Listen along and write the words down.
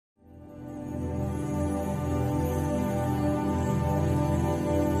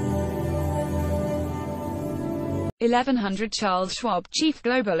1100 Charles Schwab, Chief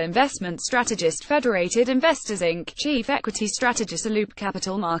Global Investment Strategist Federated Investors Inc., Chief Equity Strategist Loop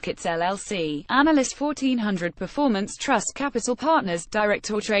Capital Markets LLC, Analyst 1400 Performance Trust Capital Partners,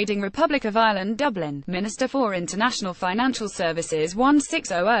 Director Trading Republic of Ireland Dublin, Minister for International Financial Services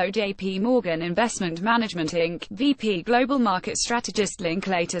 1600 JP Morgan Investment Management Inc., VP Global Market Strategist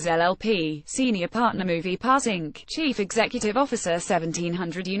Linklaters LLP, Senior Partner Movie Pass Inc., Chief Executive Officer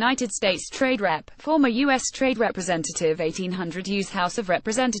 1700 United States Trade Rep, former U.S. Trade Representative 1800 U.S. House of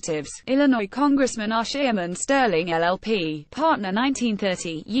Representatives, Illinois Congressman R. Shearman Sterling LLP, Partner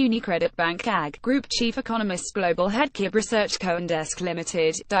 1930, UniCredit Bank AG, Group Chief Economist Global Head KIB Research CoinDesk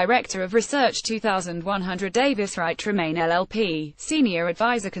Limited, Director of Research 2100 Davis Wright Tremaine LLP, Senior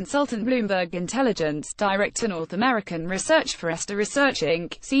Advisor Consultant Bloomberg Intelligence, Director North American Research for Esta Research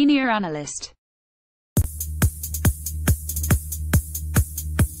Inc., Senior Analyst